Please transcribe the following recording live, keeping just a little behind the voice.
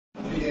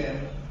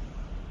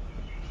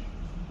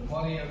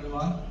morning,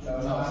 everyone.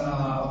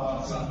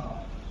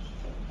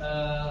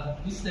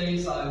 These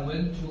days I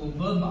went to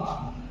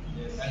Burma,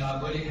 and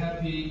I'm very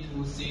happy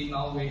to see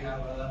now we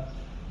have a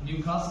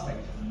new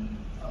classmate.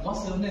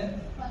 What's your name?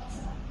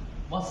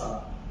 What's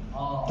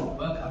Oh,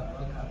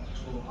 welcome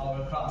to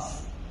our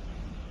class.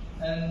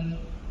 And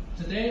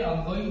today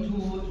I'm going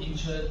to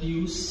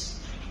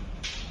introduce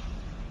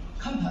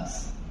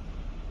compass.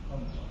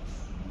 It's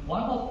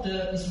one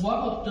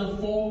of the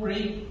four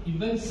great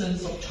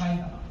inventions of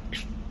China.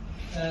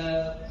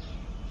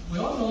 We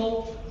all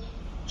know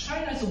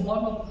China is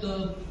one of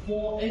the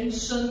four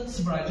ancient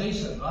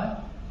civilizations, right?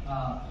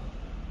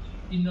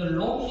 In a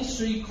long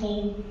history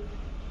called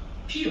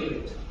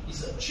period,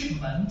 its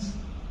achievement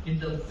in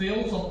the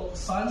fields of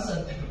science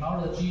and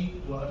technology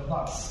were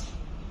advanced.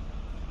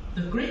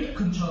 The great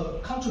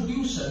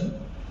contribution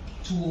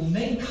to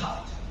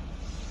mankind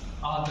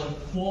are the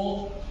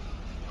four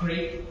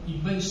great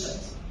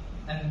inventions,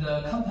 and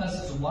the compass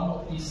is one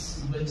of these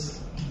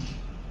inventions.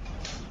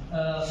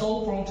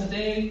 So from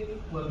today,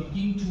 we'll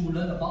begin to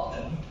learn about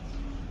them.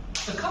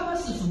 The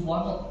compass is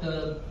one of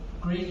the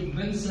great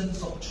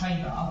inventions of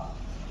China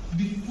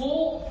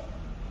before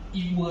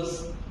it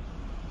was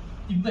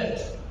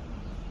invented.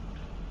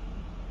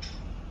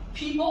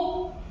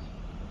 People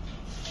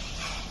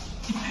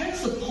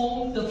depends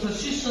upon the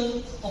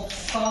position of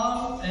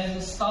sun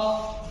and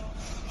star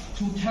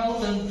to tell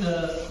them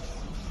the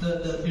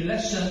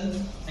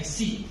direction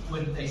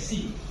when they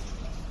see,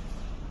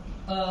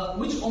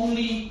 which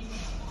only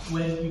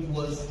when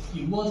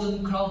it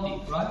wasn't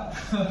cloudy, right?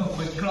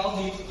 When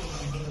cloudy,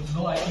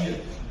 no idea.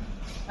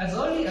 As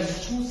early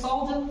as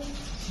 2,000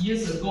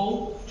 years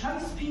ago,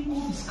 Chinese people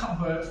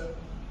discovered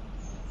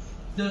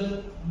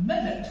the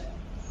magnet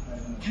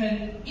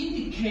can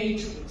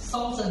indicate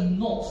south and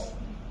north,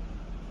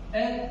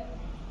 and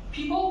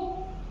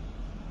people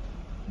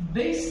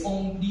basis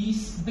on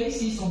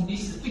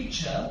this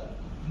picture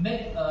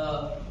made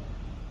a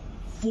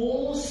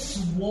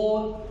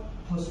forward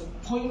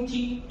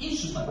pointing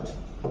instrument.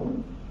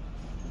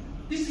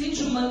 These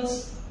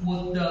instruments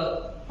were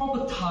the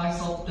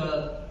prototypes of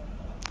the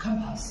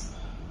compass.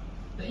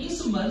 The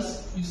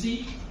instruments, you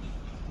see,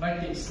 like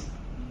this,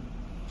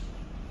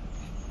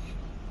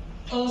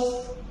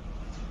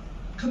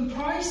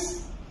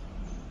 comprise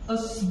a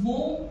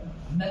small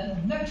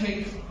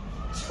magnetic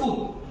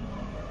spoon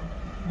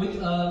with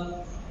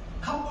a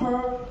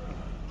copper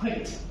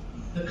plate.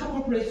 The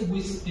copper plate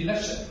with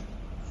direction,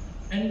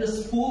 and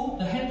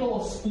the handle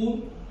of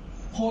spoon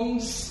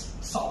points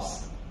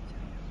south.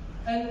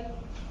 And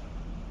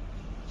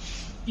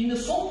in the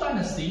Song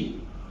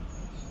Dynasty,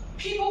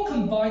 people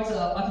combined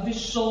the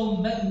artificial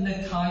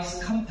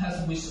magnetized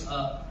compass with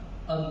a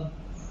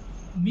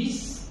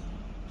mist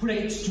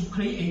plate to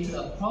create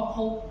a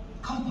proper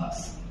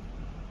compass.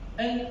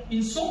 And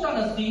in Song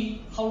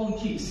Dynasty, how long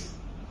it is?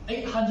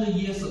 800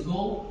 years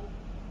ago,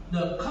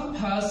 the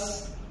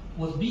compass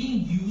was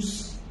being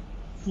used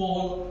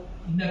for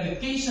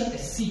navigation at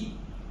sea,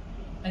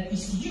 and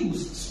its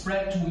use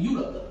spread to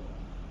Europe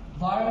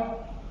via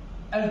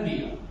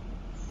Arabia.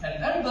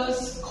 And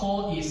Arabs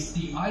call it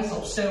the eyes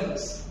of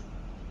sailors.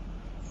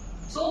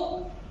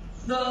 So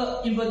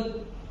the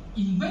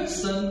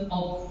invention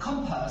of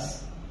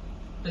compass,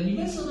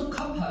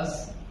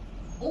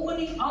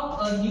 opening up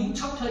a new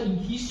chapter in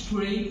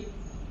history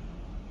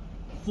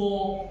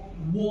for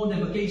war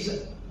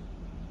navigation.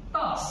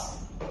 Thus,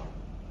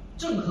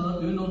 郑和,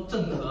 do you know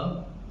郑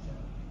和?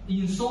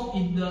 In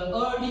the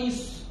early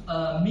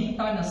Ming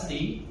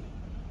Dynasty,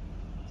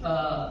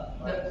 the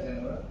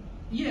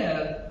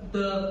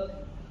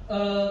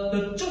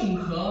Zheng He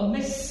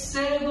made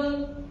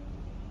 7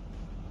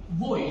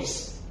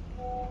 voyages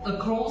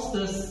across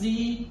the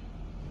sea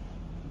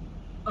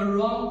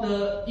around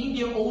the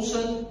Indian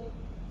Ocean,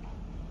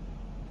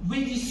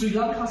 visit Sri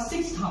Lanka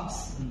 6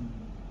 times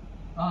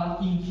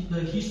in the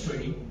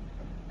history.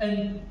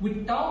 And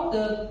without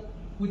the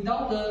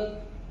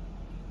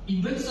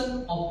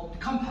invention of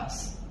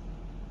compass,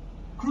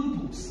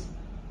 Columbus,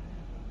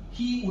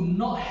 he would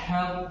not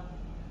have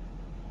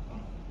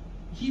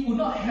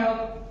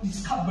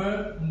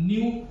discovered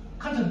new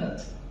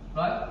continent,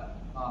 right?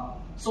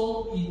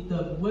 So it's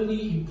a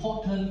very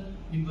important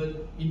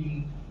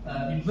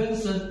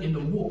invention in the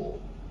world.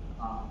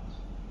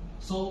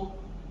 So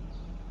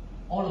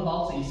all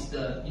about is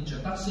the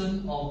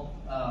introduction of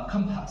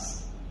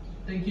compass.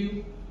 Thank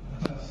you.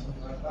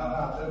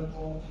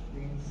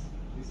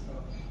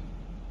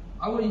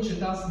 I will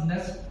introduce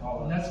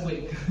next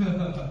week.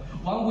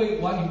 1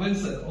 week, 1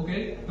 invention,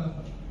 okay?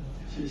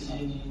 谢谢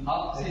你。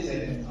好，谢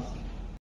谢。